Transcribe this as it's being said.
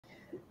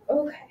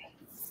Okay.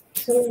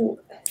 So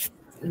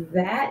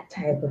that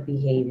type of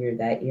behavior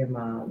that your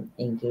mom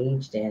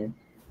engaged in,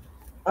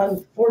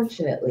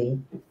 unfortunately,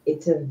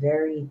 it's a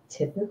very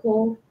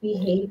typical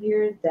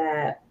behavior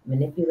that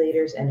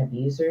manipulators and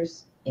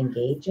abusers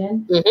engage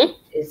in, Hmm.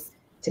 is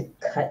to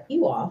cut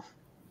you off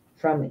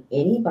from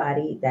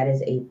anybody that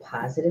is a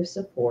positive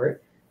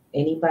support,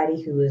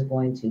 anybody who is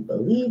going to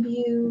believe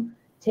you,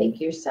 take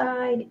your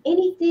side,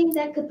 anything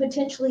that could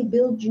potentially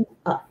build you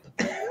up.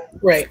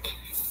 Right.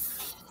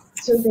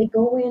 So they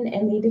go in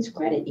and they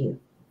discredit you.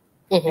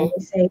 And Hmm.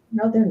 they say,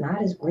 no, they're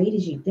not as great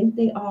as you think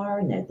they are,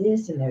 and they're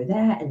this and they're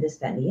that, and this,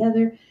 that, and the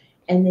other.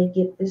 And they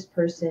get this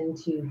person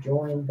to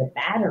join the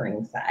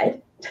battering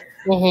side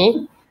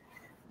Hmm.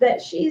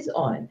 that she's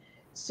on.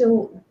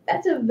 So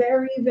that's a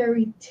very,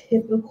 very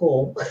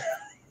typical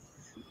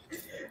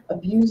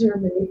abuser,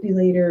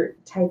 manipulator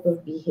type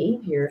of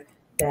behavior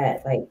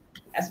that, like,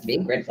 that's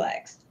big red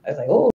flags. I was like, oh,